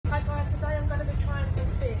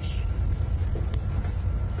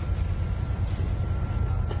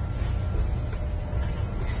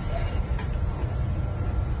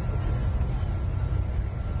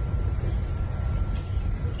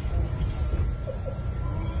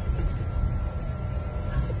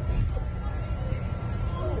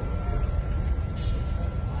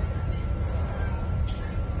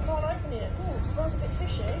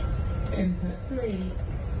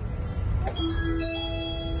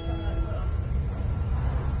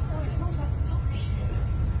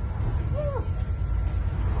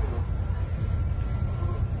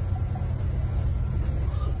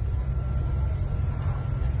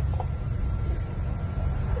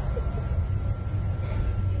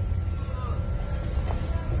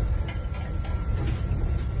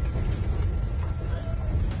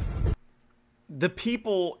the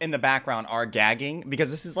people in the background are gagging because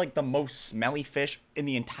this is like the most smelly fish in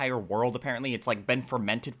the entire world. Apparently it's like been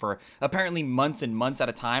fermented for apparently months and months at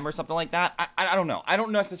a time or something like that. I don't know. I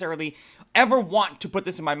don't necessarily ever want to put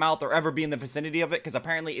this in my mouth or ever be in the vicinity of it, because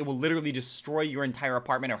apparently it will literally destroy your entire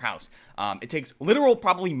apartment or house. It takes literal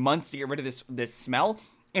probably months to get rid of this smell,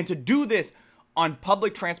 and to do this on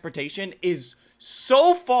public transportation is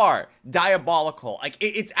so far diabolical. Like,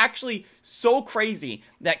 it's actually so crazy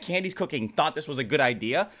that Candy's Cooking thought this was a good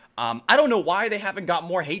idea. I don't know why they haven't got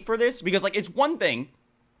more hate for this, because like, it's one thing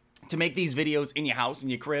to make these videos in your house, in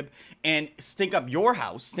your crib, and stink up your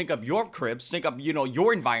house, stink up your crib, stink up, you know,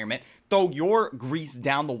 your environment, throw your grease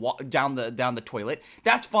down the toilet.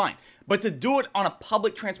 That's fine. But to do it on a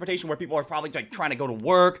public transportation where people are probably like trying to go to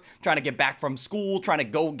work, trying to get back from school, trying to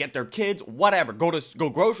go get their kids, whatever, go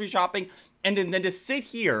grocery shopping, and then to sit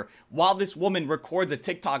here while this woman records a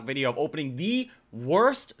TikTok video of opening the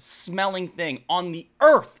worst smelling thing on the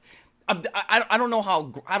earth. I don't know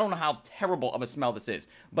how terrible of a smell this is,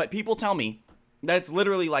 but people tell me that it's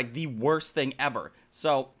literally like the worst thing ever.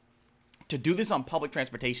 So to do this on public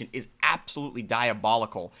transportation is absolutely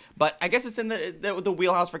diabolical. But I guess it's in the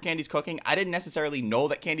wheelhouse for Candy's Cooking. I didn't necessarily know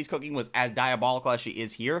that Candy's Cooking was as diabolical as she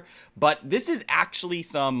is here, but this is actually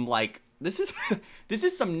some like, this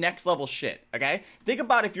is some next level shit. Okay, think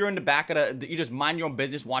about if you're in the back of you just mind your own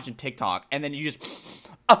business watching TikTok, and then you just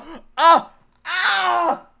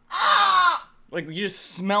like, you're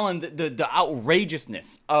just smelling the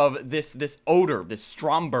outrageousness of this odor, this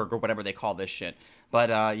Stromberg or whatever they call this shit.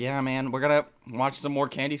 But yeah, man, we're gonna watch some more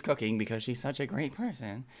Candy's Cooking because she's such a great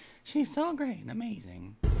person. She's so great and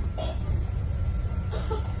amazing.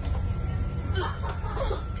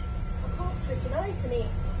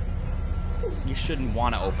 You shouldn't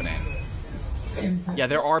want to open it. Yeah,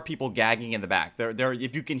 there are people gagging in the back. They're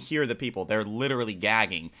if you can hear the people, they're literally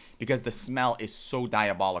gagging because the smell is so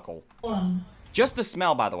diabolical. Just the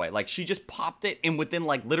smell, by the way. Like, she just popped it, and within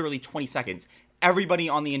like literally 20 seconds, everybody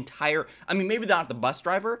on the entire, I mean, maybe not the bus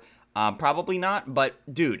driver, probably not, but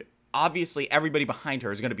dude, obviously everybody behind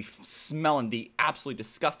her is gonna be smelling the absolute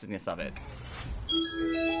disgustingness of it.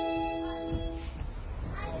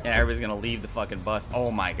 And everybody's gonna leave the fucking bus. Oh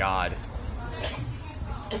my god.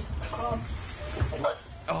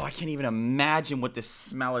 Oh, I can't even imagine what this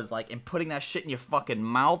smell is like. And putting that shit in your fucking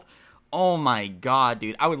mouth. Oh my god,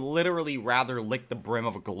 dude. I would literally rather lick the brim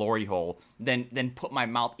of a glory hole than put my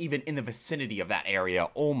mouth even in the vicinity of that area.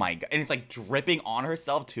 Oh my god. And it's like dripping on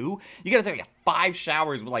herself too. You gotta take like 5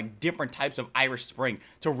 showers with like different types of Irish Spring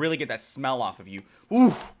to really get that smell off of you.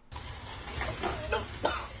 Ooh.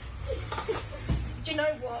 Do you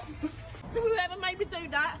know what? So whoever made me do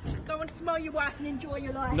that, go and smell your wife and enjoy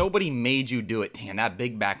your life. Nobody made you do it. Damn, that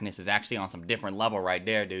big backness is actually on some different level right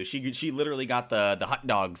there, dude. She literally got the hot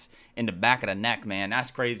dogs in the back of the neck, man.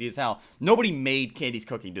 That's crazy as hell. Nobody made Candy's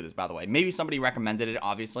Cooking do this, by the way. Maybe somebody recommended it,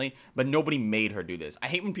 obviously, but nobody made her do this. I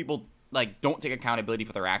hate when people like don't take accountability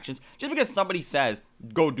for their actions. Just because somebody says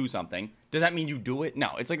go do something, does that mean you do it?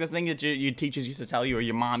 No. It's like the thing that your teachers used to tell you, or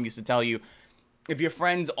your mom used to tell you. If your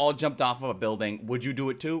friends all jumped off of a building, would you do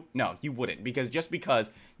it too? No, you wouldn't. Because just because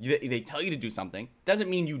they tell you to do something doesn't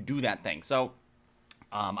mean you do that thing. So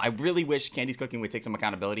I really wish Candy's Cooking would take some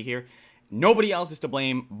accountability here. Nobody else is to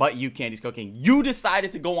blame but you, Candy's Cooking. You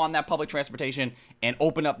decided to go on that public transportation and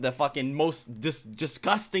open up the fucking most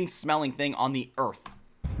disgusting smelling thing on the earth.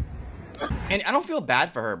 And I don't feel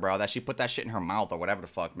bad for her, bro, that she put that shit in her mouth or whatever the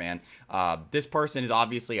fuck, man. This person is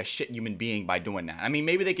obviously a shit human being by doing that. I mean,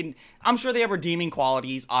 maybe they can, I'm sure they have redeeming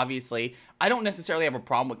qualities, obviously. I don't necessarily have a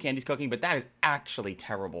problem with Candy's Cooking, but that is actually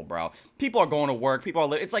terrible, bro. People are going to work.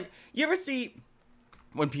 People are, it's like, you ever see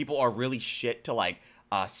when people are really shit to like,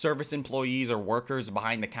 service employees or workers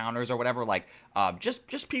behind the counters or whatever, like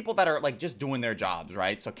just people that are like just doing their jobs,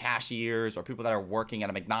 right? So cashiers or people that are working at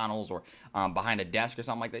a McDonald's or behind a desk or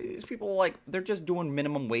something like that. These people, like, they're just doing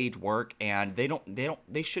minimum wage work, and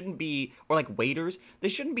they shouldn't be, or like waiters, they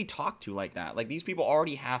shouldn't be talked to like that. Like, these people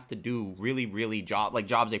already have to do really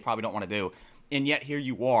jobs they probably don't want to do, and yet here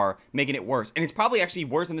you are making it worse. And it's probably actually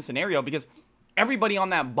worse in this scenario because everybody on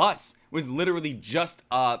that bus was literally just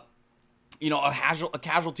you know, a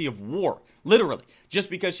casualty of war, literally, just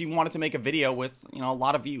because she wanted to make a video with, you know, a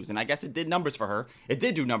lot of views. And I guess it did numbers for her. It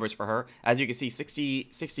did do numbers for her. As you can see,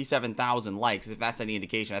 67,000 likes, if that's any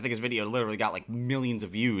indication. I think his video literally got like millions of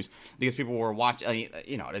views because people were watching.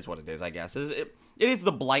 You know, it is what it is, I guess. It is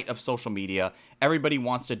the blight of social media. Everybody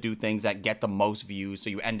wants to do things that get the most views, so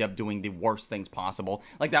you end up doing the worst things possible.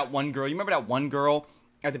 Like that one girl. You remember that one girl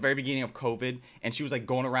at the very beginning of COVID, and she was like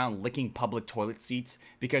going around licking public toilet seats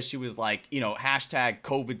because she was like, you know, hashtag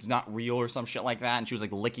COVID's not real or some shit like that. And she was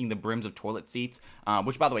like licking the brims of toilet seats,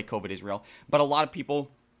 which by the way, COVID is real. But a lot of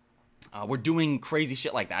people we're doing crazy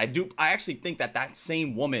shit like that. I actually think that that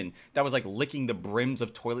same woman that was like licking the brims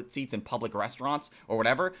of toilet seats in public restaurants or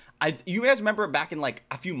whatever. You guys remember back in like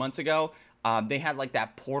a few months ago, they had like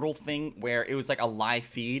that portal thing where it was like a live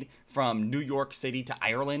feed from New York City to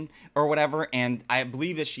Ireland or whatever. And I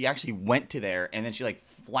believe that she actually went to there and then she like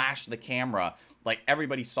flashed the camera. Like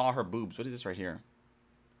everybody saw her boobs. What is this right here?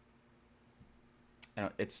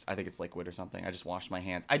 I think it's liquid or something. I just washed my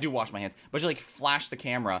hands. I do wash my hands. But she like flashed the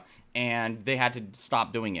camera and they had to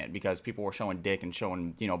stop doing it because people were showing dick and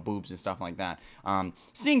showing, you know, boobs and stuff like that.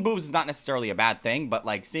 Seeing boobs is not necessarily a bad thing, but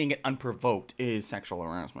like seeing it unprovoked is sexual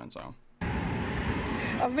harassment, so.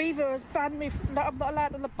 Aviva has banned me that I'm not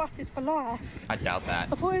allowed on the buses for life. I doubt that.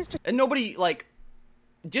 I thought it was just... And nobody, like,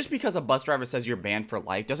 just because a bus driver says you're banned for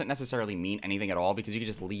life doesn't necessarily mean anything at all, because you can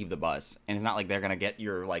just leave the bus and it's not like they're gonna get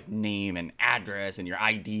your like name and address and your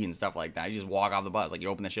ID and stuff like that. You just walk off the bus, like you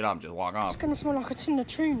open the shit up and just walk off. It's gonna smell like a tin of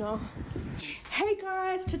tuna. Hey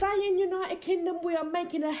guys, today in United Kingdom we are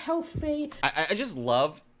making a healthy... I just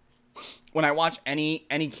love when I watch any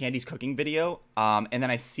Candy's cooking video, and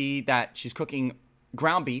then I see that she's cooking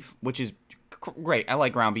ground beef, which is great. I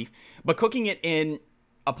like ground beef, but cooking it in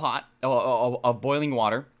a pot of boiling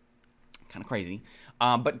water, kind of crazy.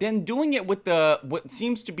 But then doing it with what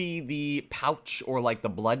seems to be the pouch or like the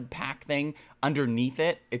blood pack thing underneath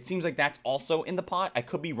it. It seems like that's also in the pot. I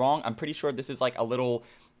could be wrong. I'm pretty sure this is like a little,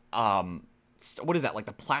 what is that? Like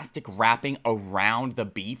the plastic wrapping around the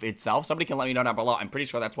beef itself. Somebody can let me know down below. I'm pretty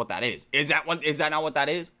sure that's what that is. Is that not what that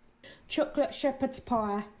is? Chocolate shepherd's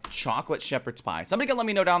pie. Chocolate shepherd's pie. Somebody can let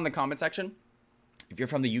me know down in the comment section if you're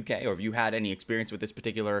from the UK or if you had any experience with this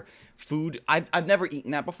particular food. I've never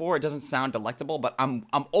eaten that before. It doesn't sound delectable, but I'm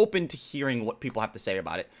open to hearing what people have to say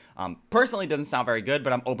about it. Personally, it doesn't sound very good,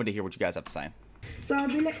 but I'm open to hear what you guys have to say. So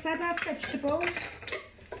let's add our vegetables.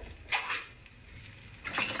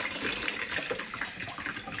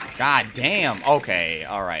 God damn. Okay.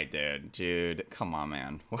 All right, dude. Come on,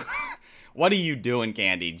 man. What are you doing,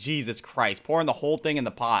 Candy? Jesus Christ. Pouring the whole thing in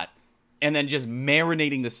the pot and then just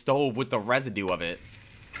marinating the stove with the residue of it.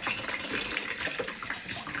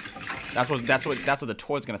 That's what the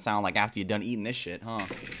toilet's gonna sound like after you're done eating this shit, huh?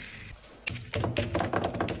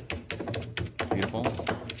 Beautiful.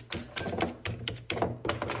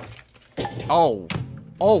 Oh,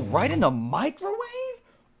 right in the microwave?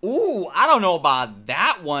 Ooh, I don't know about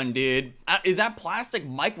that one, dude. Is that plastic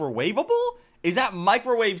microwavable? Is that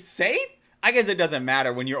microwave safe? I guess it doesn't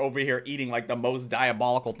matter when you're over here eating like the most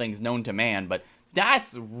diabolical things known to man, but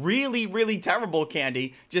that's really, really terrible,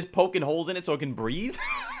 Candy. Just poking holes in it so it can breathe?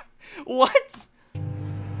 What?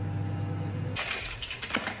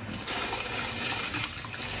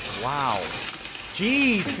 Wow.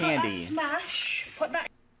 Jeez, Candy. Smash. Put that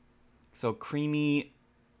So creamy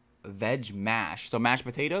veg mash. So mashed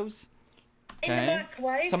potatoes? in the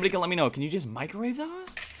microwave. Somebody can let me know. Can you just microwave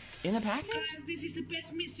those? In the package? Guys, this is the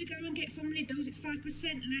best mince to go and get from Lidl's. It's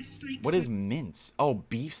 5% and that's steak. What is mince? Oh,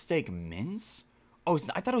 beefsteak mince? Oh,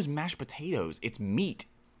 I thought it was mashed potatoes. It's meat.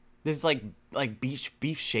 This is like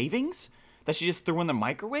beef shavings that she just threw in the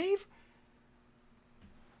microwave?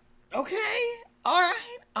 Okay. All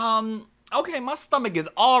right. Okay, my stomach is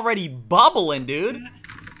already bubbling, dude.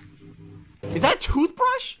 Is that a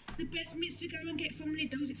toothbrush? The best mince to go and get from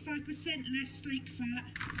Lidl's. It's 5% and that's steak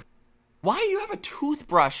fat. Why do you have a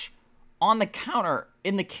toothbrush on the counter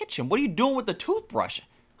in the kitchen? What are you doing with the toothbrush?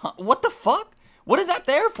 Huh? What the fuck? What is that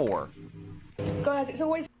there for? Guys, it's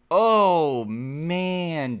always... Oh,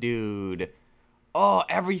 man, dude. Oh,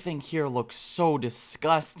 everything here looks so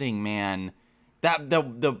disgusting, man.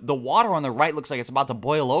 The water on the right looks like it's about to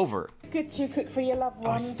boil over. good to cook for your loved ones.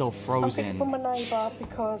 Oh, it's still frozen. I cook for my neighbour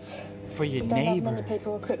because... For your we don't neighbor? have many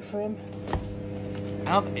people who cook for him.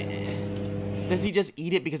 Does he just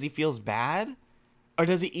eat it because he feels bad? Or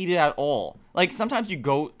does he eat it at all? Like, sometimes you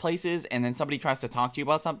go places and then somebody tries to talk to you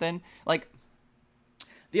about something. Like,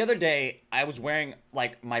 the other day, I was wearing,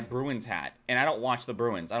 like, my Bruins hat. And I don't watch the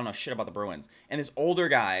Bruins. I don't know shit about the Bruins. And this older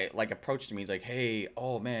guy, like, approached me. He's like, hey,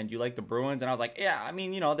 oh, man, do you like the Bruins? And I was like, yeah, I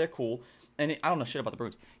mean, you know, they're cool. And I don't know shit about the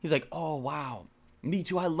Bruins. He's like, oh, wow. Me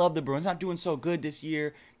too. I love the Bruins. Not doing so good this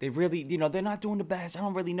year. They really, they're not doing the best. I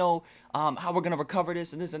don't really know how we're going to recover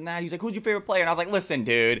this and this and that. He's like, who's your favorite player? And I was like, listen,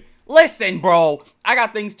 dude. Listen, bro. I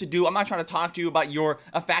got things to do. I'm not trying to talk to you about your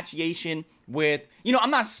infatuation with,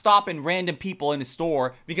 I'm not stopping random people in the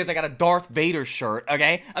store because I got a Darth Vader shirt,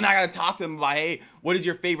 okay? I'm not going to talk to them about, hey, what is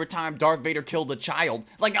your favorite time Darth Vader killed a child?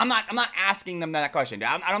 Like, I'm not asking them that question.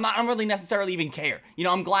 I don't really necessarily even care.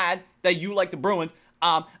 I'm glad that you like the Bruins.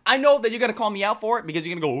 I know that you're going to call me out for it because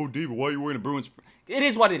you're going to go, oh, David, why are you wearing the Bruins? It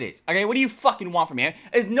is what it is, okay? What do you fucking want from me?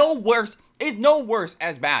 It's no worse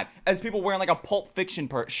as bad as people wearing like a Pulp Fiction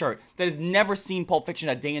shirt that has never seen Pulp Fiction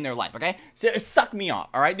a day in their life, okay? So suck me off,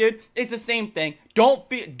 all right, dude? It's the same thing.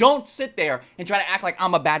 Don't sit there and try to act like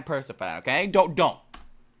I'm a bad person for that, okay? Don't.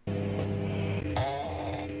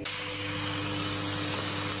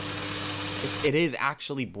 It is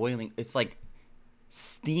actually boiling. It's like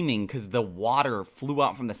steaming because the water flew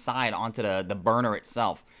out from the side onto the burner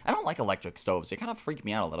itself. I don't like electric stoves. They kind of freak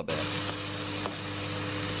me out a little bit.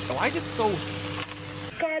 Why is it so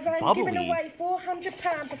Guys, I'm bubbly? giving away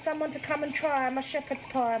 £400 for someone to come and try my shepherd's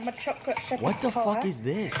pie, my chocolate shepherd's pie. What the fuck is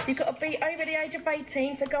this? You've got to be over the age of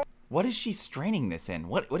 18, so go. What is she straining this in?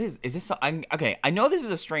 What is this? Okay, I know this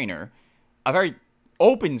is a strainer, a very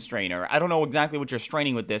open strainer. I don't know exactly what you're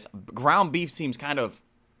straining with this. Ground beef seems kind of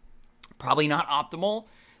probably not optimal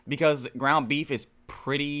because ground beef is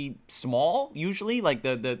pretty small usually, like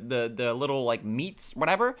the little like meats,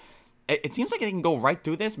 whatever. It seems like it can go right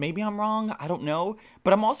through this. Maybe I'm wrong. I don't know.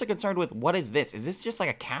 But I'm also concerned with what is this? Is this just like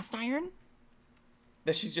a cast iron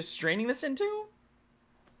that she's just straining this into?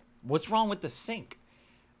 What's wrong with the sink?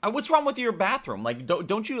 What's wrong with your bathroom? Like,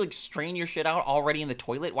 don't you like strain your shit out already in the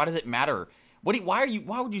toilet? Why does it matter? Why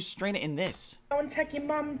would you strain it in this? Go and take your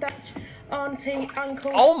mum, dad, auntie,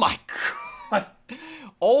 uncle. Oh my god.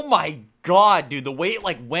 Oh my god, dude. The way it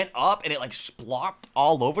like went up and it like splopped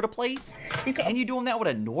all over the place. And you doing that with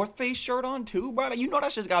a North Face shirt on too, bro? You know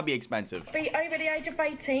that shit's gotta be expensive. Be over the age of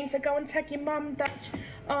 18, so go and take your mum, dad,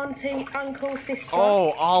 auntie, uncle, sister.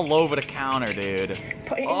 Oh, all over the counter, dude.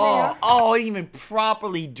 Put it in there. Oh, it even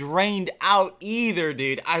properly drained out either,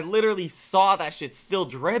 dude. I literally saw that shit still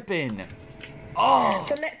dripping. Oh.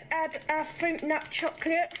 So let's add our fruit nut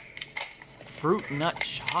chocolate. Fruit nut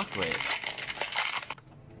chocolate.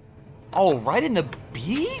 Oh, right in the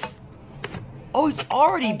beef? Oh, it's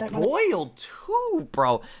already boiled too,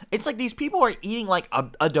 bro. It's like these people are eating like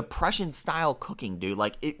a depression-style cooking, dude.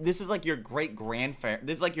 Like this is like your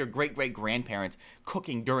this is like your great-great-grandparents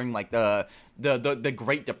cooking during like the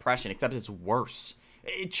Great Depression, except it's worse.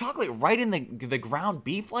 Chocolate right in the ground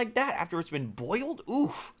beef like that after it's been boiled.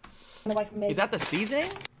 Oof. Is that the seasoning?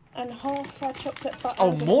 And half chocolate butter.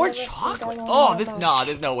 Oh, more chocolate. Oh,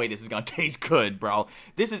 there's no way this is gonna taste good, bro.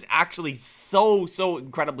 This is actually so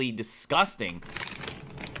incredibly disgusting.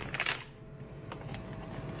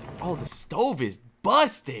 Oh, the stove is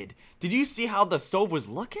busted. Did you see how the stove was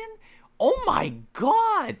looking? Oh my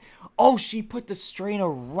god. Oh, she put the strainer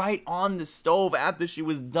right on the stove after she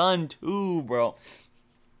was done too, bro.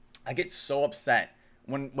 I get so upset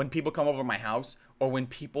when people come over my house, or when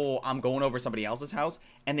I'm going over somebody else's house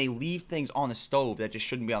and they leave things on the stove that just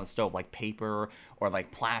shouldn't be on the stove, like paper or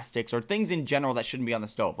like plastics or things in general that shouldn't be on the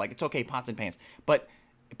stove. Like, it's okay, pots and pans, but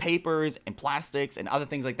papers and plastics and other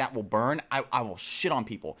things like that will burn. I will shit on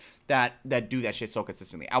people that do that shit so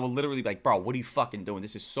consistently. I will literally be like, bro, what are you fucking doing?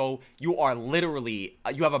 This is so, you are literally,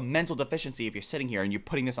 you have a mental deficiency if you're sitting here and you're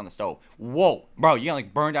putting this on the stove. Whoa, bro, you're gonna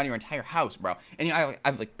like burn down your entire house, bro. And I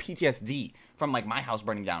have like PTSD from like my house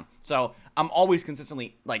burning down. So I'm always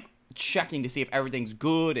consistently like checking to see if everything's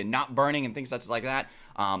good and not burning and things such as like that.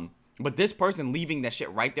 But this person leaving that shit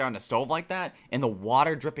right there on the stove like that, and the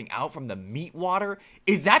water dripping out from the meat water,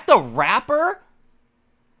 is that the wrapper?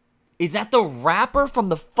 Is that the wrapper from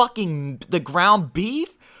the ground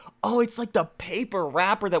beef? Oh, it's like the paper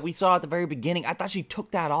wrapper that we saw at the very beginning. I thought she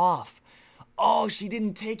took that off. Oh, she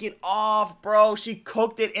didn't take it off, bro. She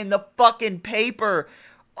cooked it in the fucking paper.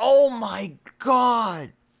 Oh my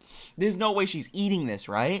god. There's no way she's eating this,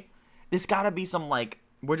 right? This gotta be some like,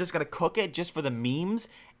 we're just gonna cook it just for the memes,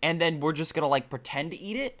 and then we're just gonna like pretend to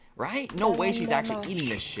eat it, right? No way she's actually eating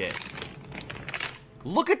this shit.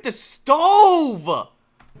 Look at the stove!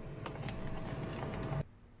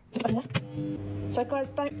 So guys,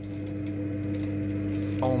 don't.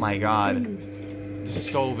 Oh my god. The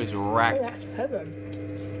stove is wrecked. Oh, that's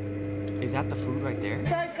heaven. Is that the food right there?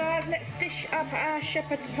 So guys, let's dish up our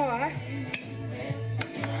shepherd's pie.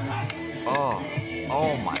 Oh.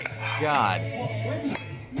 Oh my god.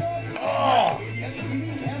 Oh.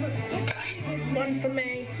 One for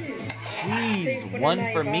me. Jeez,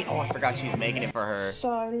 one for me. Oh, I forgot she's making it for her.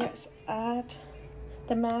 So let's add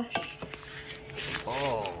the mash.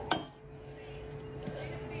 Oh.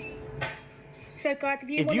 So guys,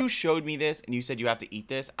 If you showed me this and you said you have to eat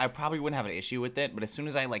this, I probably wouldn't have an issue with it. But as soon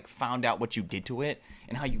as I like found out what you did to it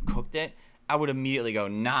and how you cooked it, I would immediately go,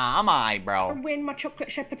 nah, I'm alright, bro. win my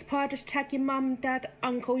chocolate shepherd's pie, just tag your mum, dad,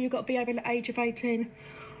 uncle. You got to be over the age of 18.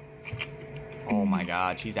 Oh my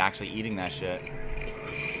god, she's actually eating that shit.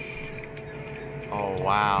 Oh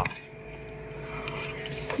wow.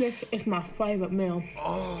 This is my favourite meal.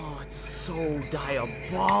 Oh, it's so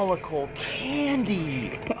diabolical. Candy!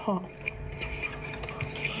 Bit hot.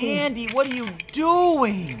 Candy, what are you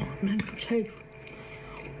doing?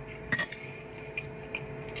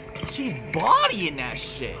 She's bodying that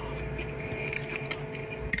shit.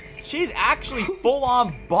 She's actually full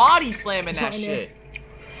on body slamming that shit.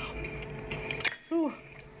 Ooh.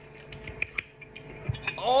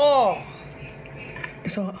 Oh.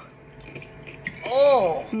 It's hot.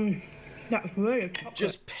 Oh. That's really chocolate.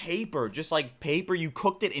 Just paper, just like paper. You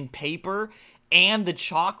cooked it in paper and the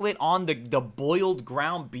chocolate on the boiled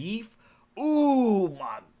ground beef. Ooh,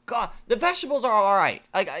 my God. The vegetables are all right.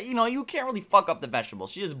 Like, you know, you can't really fuck up the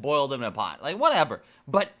vegetables. She just boiled them in a pot. Like, whatever.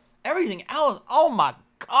 But everything else, oh my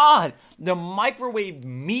God. The microwave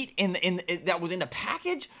meat that was in the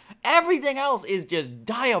package, everything else is just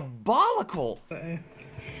diabolical.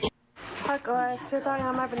 Hi guys, today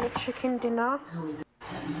I'm having a chicken dinner.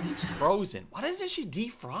 Frozen. Why doesn't she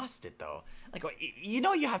defrost it though? Like, you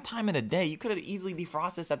know, you have time in a day. You could have easily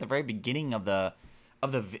defrosted this at the very beginning of the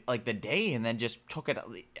day, and then just took it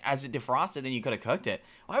as it defrosted. Then you could have cooked it.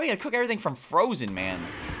 Why are we gonna cook everything from frozen, man?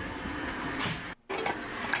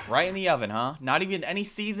 Right in the oven, huh? Not even any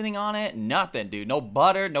seasoning on it. Nothing, dude. No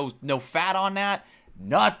butter. No fat on that.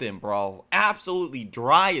 Nothing, bro. Absolutely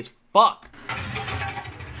dry as fuck.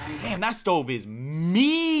 Damn, that stove is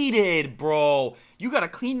meated, bro. You gotta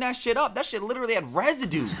clean that shit up. That shit literally had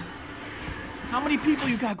residue. How many people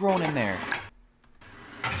you got growing in there?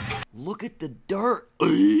 Look at the dirt.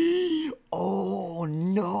 Oh,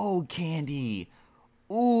 no, Candy.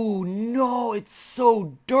 Ooh, no, it's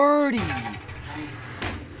so dirty.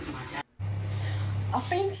 I've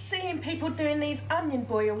been seeing people doing these onion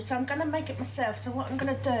boils, so I'm going to make it myself. So what I'm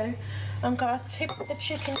going to do, I'm going to tip the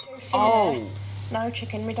chicken juice in there. No,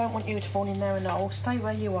 chicken, we don't want you to fall in there and all. Stay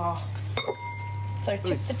where you are. So tip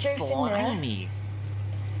the juice slimy. in there.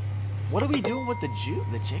 What are we doing with the juice?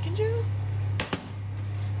 The chicken juice?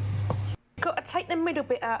 Got to take the middle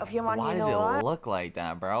bit out of your onion. Why does it look like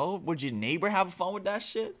that, bro? Would your neighbor have fun with that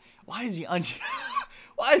shit? Why is the onion?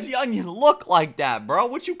 Why does the onion look like that, bro?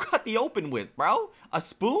 What you cut the open with, bro? A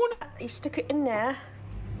spoon? You stick it in there.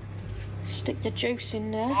 Stick the juice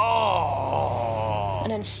in there. Oh.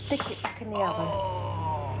 And then stick it back in the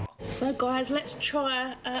oven. So guys, let's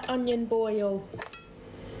try our onion boil.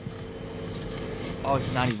 Oh,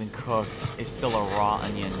 it's not even cooked. It's still a raw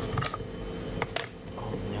onion.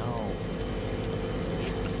 Oh no.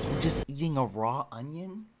 You're just eating a raw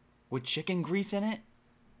onion? With chicken grease in it?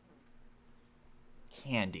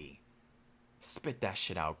 Candy. Spit that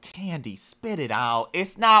shit out. Candy, spit it out.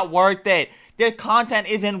 It's not worth it. The content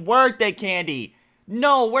isn't worth it, Candy.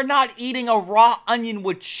 No, we're not eating a raw onion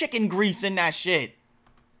with chicken grease in that shit.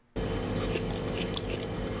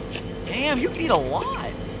 Damn, you can eat a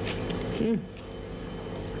lot.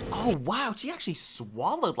 Oh, wow. She actually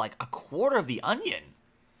swallowed like a quarter of the onion.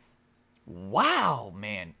 Wow,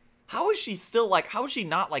 man. How is she still like, how is she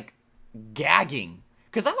not like gagging?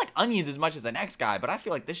 Because I like onions as much as the next guy, but I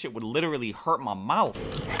feel like this shit would literally hurt my mouth.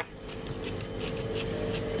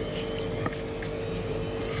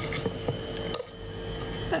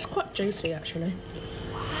 That's quite juicy, actually.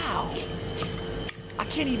 Wow. I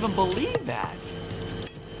can't even believe that.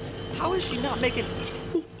 How is she not making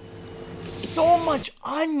so much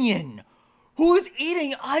onion? Who is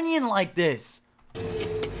eating onion like this?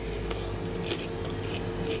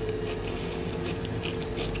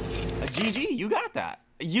 GG, you got that.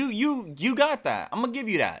 You got that. I'm gonna give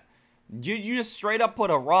you that. You just straight up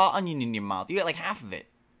put a raw onion in your mouth. You got like half of it.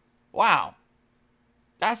 Wow.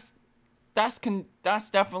 That's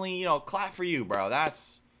definitely, you know, clap for you, bro.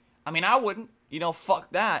 That's, I mean, I wouldn't, you know,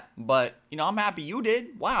 fuck that, but you know, I'm happy you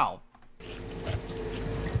did. Wow.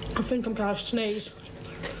 I think I'm gonna sneeze.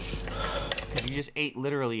 Cause you just ate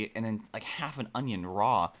literally and then like half an onion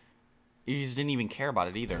raw. You just didn't even care about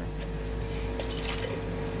it either.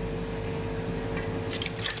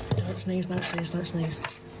 Don't sneeze, don't sneeze, don't sneeze.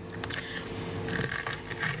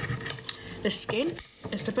 The skin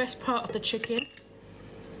is the best part of the chicken.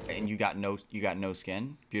 And you got no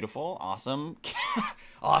skin. Beautiful. Awesome.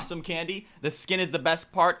 Awesome, Candy. The skin is the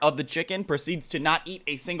best part of the chicken. Proceeds to not eat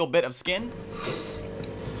a single bit of skin.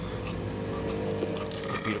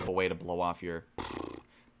 beautiful way to blow off your...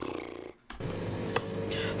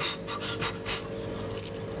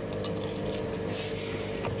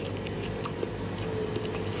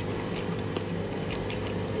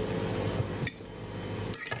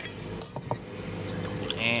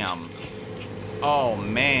 Damn. Oh,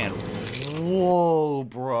 man. Whoa,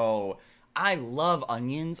 bro. I love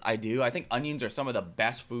onions. I do. I think onions are some of the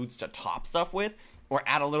best foods to top stuff with or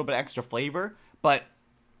add a little bit of extra flavor. But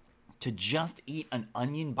to just eat an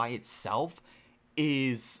onion by itself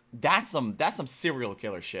that's some serial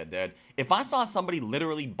killer shit, dude. If I saw somebody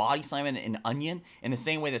literally body slamming an onion in the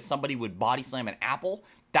same way that somebody would body slam an apple,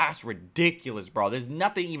 that's ridiculous, bro. There's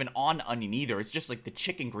nothing even on the onion either. It's just like the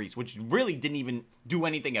chicken grease, which really didn't even do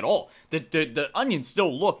anything at all. The onion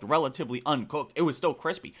still looked relatively uncooked. It was still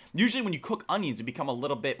crispy. Usually when you cook onions, they become a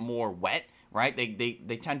little bit more wet, right?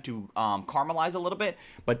 They tend to caramelize a little bit,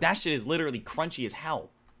 but that shit is literally crunchy as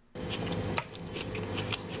hell.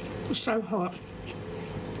 It's so hot.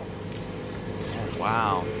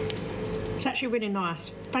 Wow. It's actually really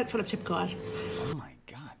nice. Thanks for the tip, guys. Oh my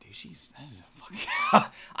god, dude,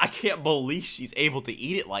 I can't believe she's able to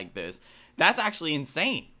eat it like this. That's actually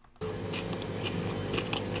insane.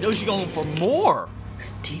 Yo, she's going for more.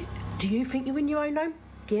 Do you think you win your own home?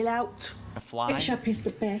 Get out. A fly? Ketchup is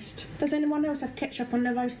the best. Does anyone else have ketchup on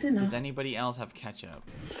their roast dinner? Does anybody else have ketchup?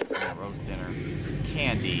 Yeah, roast dinner.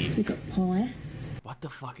 Candy. We got pie. What the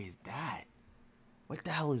fuck is that? What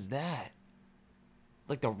the hell is that?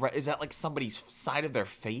 Like is that like somebody's side of their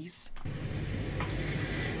face?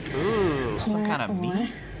 Ooh, some kind of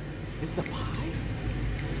meat. This is a pie?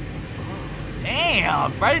 Oh,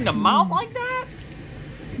 damn, right in the mouth like that?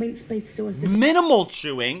 Minced beef is always minimal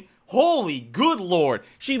chewing. Holy good lord.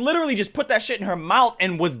 She literally just put that shit in her mouth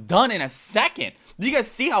and was done in a second. Do you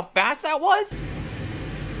guys see how fast that was?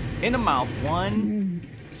 In the mouth. 1,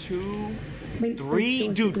 2, 3.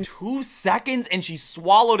 Dude, 2 seconds and she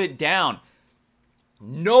swallowed it down.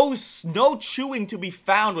 No chewing to be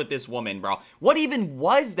found with this woman, bro. What even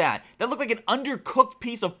was that? That looked like an undercooked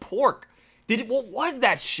piece of pork. What was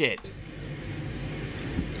that shit?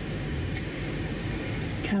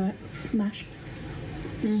 Carrot mash.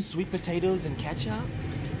 Sweet potatoes and ketchup?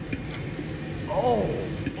 Oh.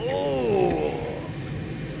 Ooh.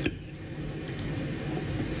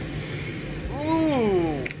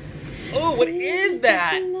 Oh, what is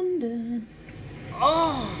that?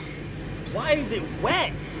 Oh. Why is it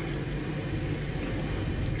wet?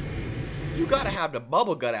 You gotta have the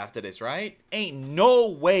bubble gut after this, right? Ain't no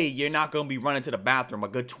way you're not gonna be running to the bathroom a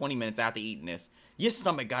good 20 minutes after eating this. Your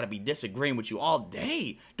stomach gotta be disagreeing with you all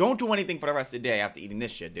day. Don't do anything for the rest of the day after eating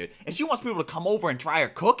this shit, dude. And she wants people to come over and try her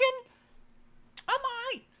cooking? I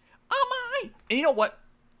might. And you know what?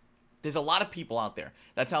 There's a lot of people out there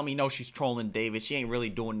that tell me, no, she's trolling David. She ain't really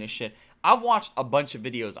doing this shit. I've watched a bunch of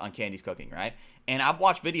videos on Candy's cooking, right? And I've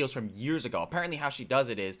watched videos from years ago. Apparently how she does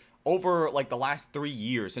it is over like the last 3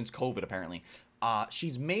 years since COVID, apparently.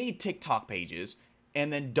 She's made TikTok pages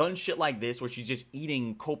and then done shit like this where she's just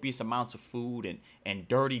eating copious amounts of food and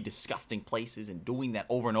dirty, disgusting places and doing that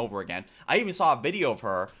over and over again. I even saw a video of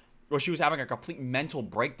her where she was having a complete mental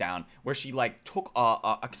breakdown where she like took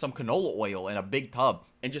some canola oil in a big tub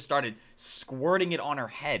and just started squirting it on her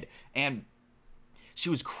head. And she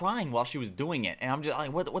was crying while she was doing it. And I'm just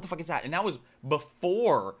like, what the fuck is that? And that was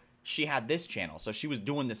before she had this channel. So she was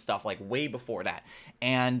doing this stuff like way before that.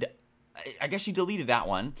 And I guess she deleted that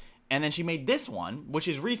one. And then she made this one, which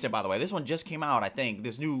is recent, by the way. This one just came out, I think.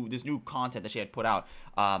 This new content that she had put out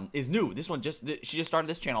is new. This one she just started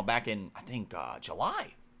this channel back in, I think,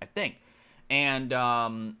 July, I think. And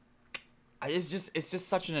it's just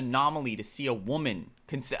such an anomaly to see a woman.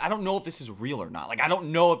 I don't know if this is real or not. Like, I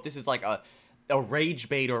don't know if this is like a rage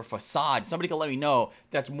bait or a facade. Somebody can let me know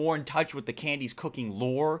that's more in touch with the Candy's cooking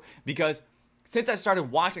lore. Because since I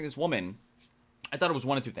started watching this woman, I thought it was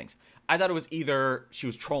one of two things. I thought it was either she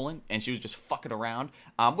was trolling and she was just fucking around,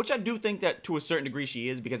 which I do think that to a certain degree she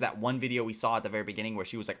is, because that one video we saw at the very beginning where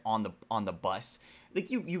she was like on the bus, like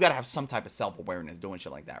you gotta have some type of self-awareness doing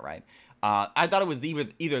shit like that, right? I thought it was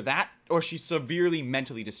either that or she's severely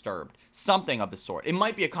mentally disturbed, something of the sort. It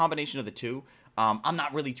might be a combination of the two. I'm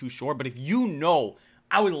not really too sure, but if you know,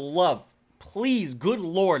 I would love, please, good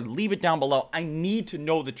Lord, leave it down below. I need to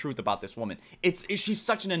know the truth about this woman. She's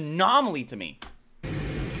such an anomaly to me.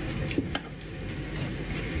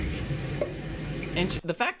 And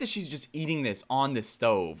the fact that she's just eating this on the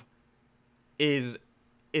stove is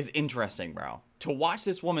interesting, bro. To watch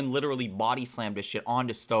this woman literally body slam this shit on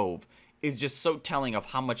the stove is just so telling of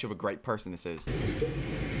how much of a great person this is.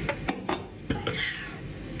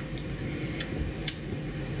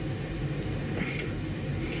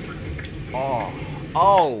 Oh,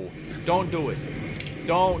 Oh, don't do it.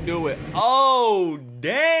 Don't do it. Oh,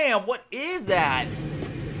 damn. What is that?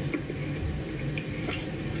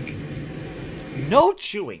 No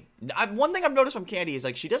chewing. One thing I've noticed from Candy is,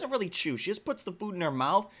 like, she doesn't really chew. She just puts the food in her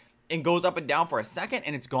mouth and goes up and down for a second,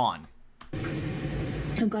 and it's gone.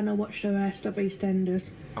 I'm gonna watch the rest of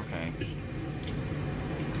EastEnders. Okay.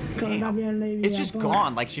 Damn. It's just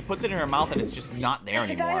gone. Like, she puts it in her mouth, and it's just not there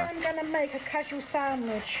Today anymore. I'm gonna make a casual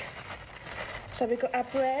sandwich. So we've got our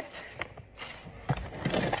bread.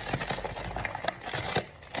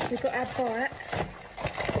 We've got our bites.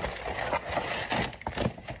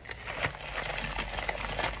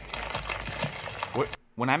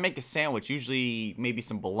 When I make a sandwich, usually maybe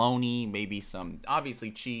some bologna, maybe some,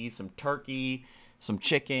 obviously, cheese, some turkey, some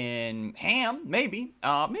chicken, ham, maybe.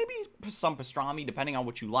 Maybe some pastrami, depending on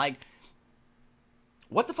what you like.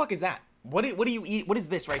 What the fuck is that? What do you eat? What is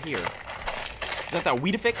this right here? Is that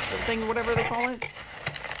Weetabix thing, or whatever they call it?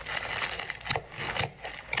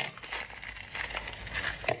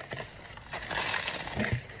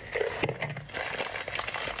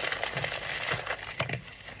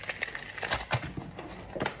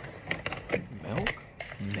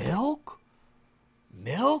 Milk?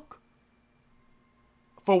 Milk?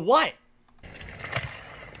 For what?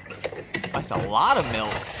 That's a lot of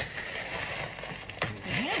milk.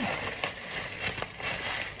 Bananas.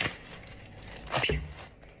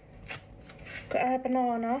 Got our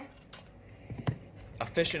banana.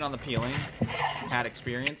 Efficient on the peeling. Had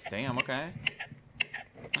experience. Damn, okay.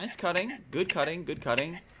 Nice cutting. Good cutting. Good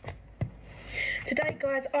cutting. Today,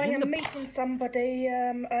 guys, I am meeting somebody,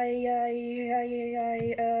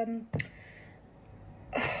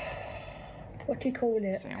 what do you call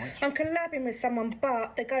it? Sandwich? I'm collabing with someone,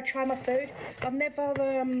 but they're going to try my food. I've never,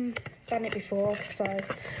 done it before, so,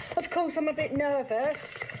 of course, I'm a bit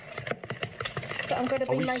nervous, but I'm going to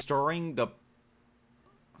be Are we stirring the...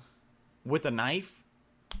 with a knife?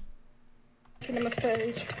 making them a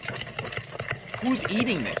food. Who's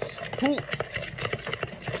eating this? Who...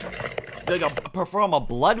 Like perform a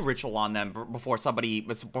blood ritual on them before somebody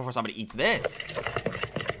eats this.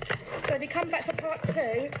 So if you come back for part 2,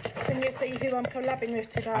 then you'll see who I'm collabing with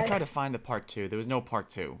today. I tried to find the part 2. There was no part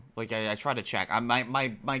 2. Like I tried to check.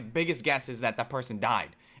 My biggest guess is that person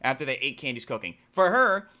died after they ate Candy's cooking. For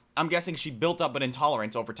her, I'm guessing she built up an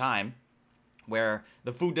intolerance over time, where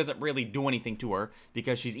the food doesn't really do anything to her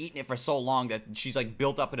because she's eaten it for so long that she's like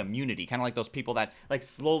built up an immunity, kind of like those people that like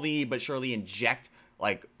slowly but surely inject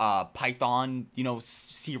like python, you know,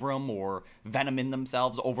 serum or venom in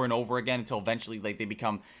themselves over and over again until eventually like they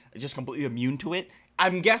become just completely immune to it.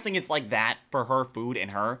 I'm guessing it's like that for her food and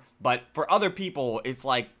her, but for other people it's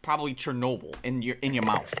like probably Chernobyl in your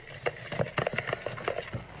mouth.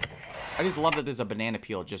 I just love that there's a banana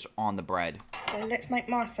peel just on the bread. So let's make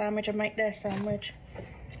my sandwich and make their sandwich.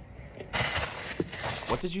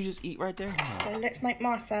 What did you just eat right there? So let's make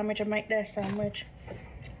my sandwich and make their sandwich.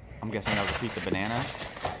 I'm guessing that was a piece of banana.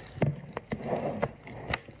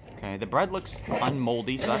 Okay, the bread looks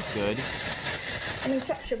unmoldy, so that's good. I mean,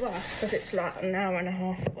 such a rush because it's like an hour and a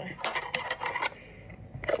half away.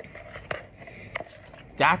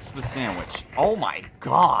 That's the sandwich. Oh my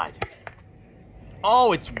god.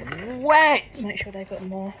 Oh, it's wet. Make sure they got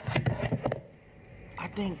more. I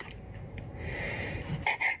think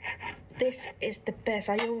this is the best.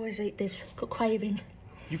 I always eat this. Got craving.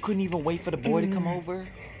 you couldn't even wait for the boy to come over.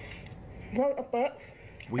 Well, a butt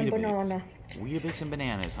and banana. Weetabix and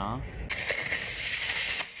bananas, huh?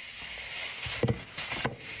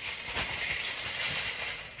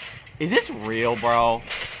 Is this real, bro?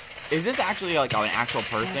 Is this actually like an actual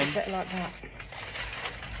person? Yeah, a bit like that.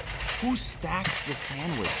 Who stacks the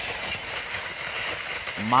sandwich?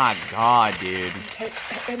 My god, dude.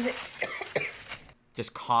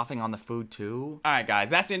 Just coughing on the food too. Alright guys,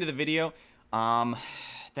 that's the end of the video.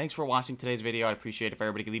 Thanks for watching today's video. I'd appreciate it if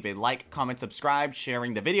everybody could leave a like, comment, subscribe,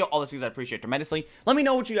 sharing the video. All those things I'd appreciate tremendously. Let me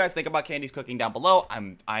know what you guys think about Candy's cooking down below.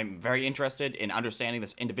 I'm very interested in understanding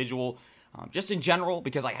this individual, just in general,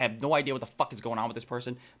 because I have no idea what the fuck is going on with this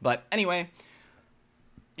person. But anyway,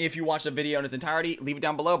 if you watch the video in its entirety, leave it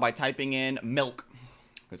down below by typing in milk.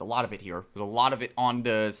 There's a lot of it here. There's a lot of it on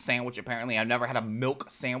the sandwich, apparently. I've never had a milk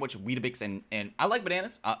sandwich, Weetabix, and I like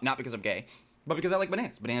bananas. Not because I'm gay, but because I like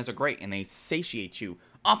bananas. Bananas are great, and they satiate you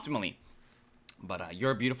optimally. But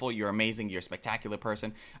you're beautiful, you're amazing, you're a spectacular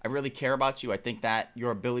person. I really care about you. I think that your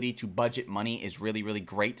ability to budget money is really, really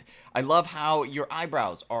great. I love how your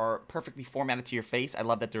eyebrows are perfectly formatted to your face. I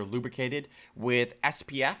love that they're lubricated with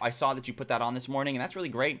SPF. I saw that you put that on this morning, and that's really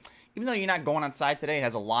great. Even though you're not going outside today, it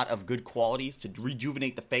has a lot of good qualities to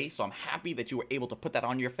rejuvenate the face. So I'm happy that you were able to put that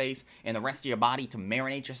on your face and the rest of your body to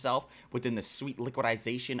marinate yourself within the sweet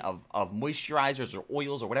liquidization of moisturizers or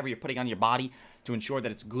oils or whatever you're putting on your body to ensure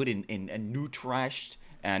that it's good and nutrished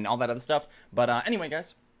and all that other stuff. But anyway,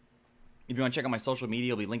 guys, if you want to check out my social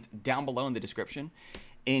media, it'll be linked down below in the description.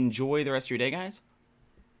 Enjoy the rest of your day, guys.